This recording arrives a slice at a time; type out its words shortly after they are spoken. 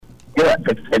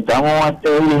Estamos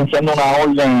diligenciando una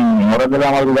orden en horas de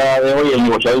la madrugada de hoy en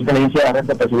negociado de inteligencia de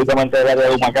arresto específicamente del área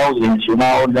de Humacao, diligenció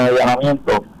una orden de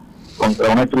allanamiento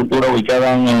contra una estructura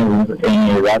ubicada en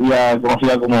el área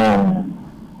conocida como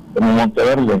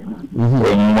Monteverde,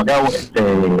 en Humacao.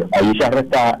 Allí se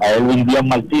arresta a Edwin Díaz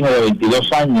Martínez, de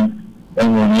 22 años, en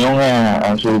unión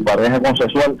a su pareja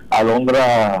consensual,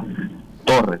 Alondra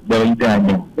Torres, de 20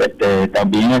 años.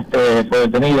 También fue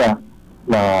detenida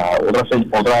la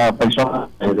otra persona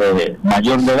de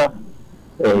mayor de edad,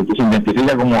 que se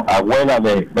identifica como abuela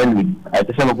de Edwin. A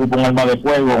se le ocupa un arma de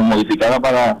fuego modificada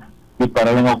para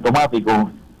disparar en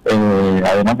automático,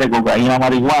 además de cocaína,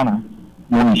 marihuana,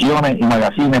 municiones y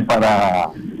magazines para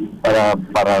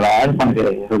la arma,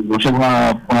 que produce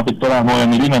una pistola 9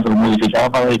 milímetros modificada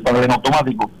para disparar en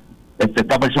automático.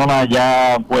 Esta persona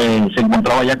ya pues se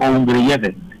encontraba ya con un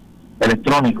grillete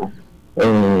electrónico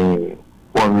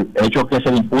por hechos que se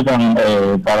le imputan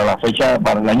para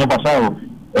el año pasado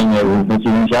en el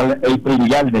residencial April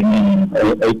Garden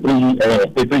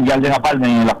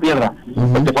Apartment en Las Piedras.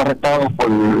 Fue arrestado por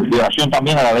violación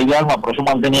también a la ley de armas, por eso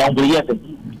mantenía un grillete.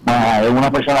 Es una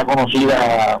persona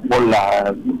conocida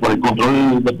por el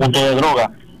control de puntos de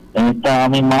droga en esta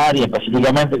misma área,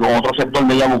 específicamente con otro sector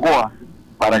de Yabucoa,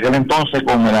 para aquel entonces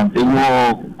con el antiguo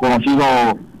conocido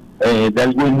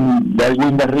Delwin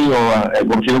de Río,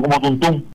 conocido como Tuntún.